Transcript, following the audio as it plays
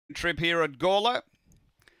trip here at Gawler.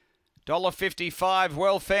 $1.55,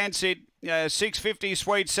 well fancied. $6.50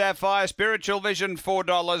 Sweet Sapphire. Spiritual Vision,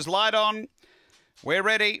 $4. Light on. We're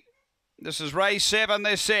ready. This is race 7.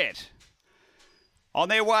 They're set. On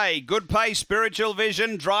their way, good pace, Spiritual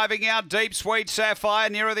Vision, driving out deep, Sweet Sapphire,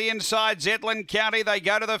 nearer the inside, Zetland County, they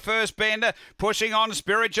go to the first bend, pushing on,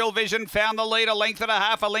 Spiritual Vision, found the lead, a length and a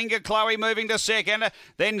half, Alinga Chloe moving to second,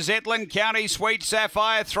 then Zetland County, Sweet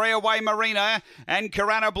Sapphire, 3 away, Marina, and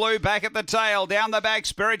Corona Blue back at the tail, down the back,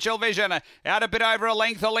 Spiritual Vision, out a bit over a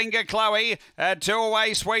length, Alinga Chloe, 2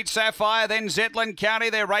 away, Sweet Sapphire, then Zetland County,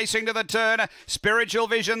 they're racing to the turn, Spiritual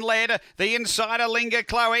Vision led, the inside, Alinga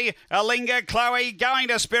Chloe, going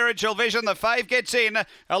to Spiritual Vision. The fave gets in.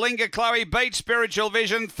 Alinga Chloe beats Spiritual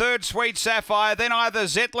Vision. Third, Sweet Sapphire. Then either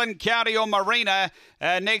Zetland County or Marina.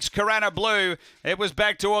 Next, Corona Blue. It was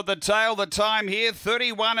back toward the tail. The time here,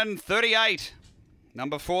 31 and 38.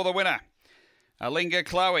 Number 4, the winner. Alinga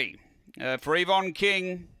Chloe. For Yvonne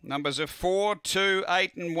King, numbers are 4, 2,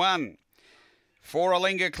 8 and 1. For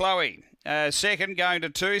Alinga Chloe. Second, going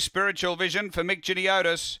to 2, Spiritual Vision for Mick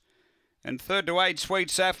Giniotis. And 3rd to 8,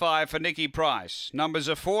 Sweet Sapphire for Nikki Price. Numbers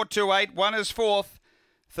are 4, 2, 8. 1 is 4th.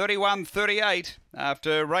 31, 38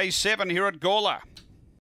 after race 7 here at Gawler.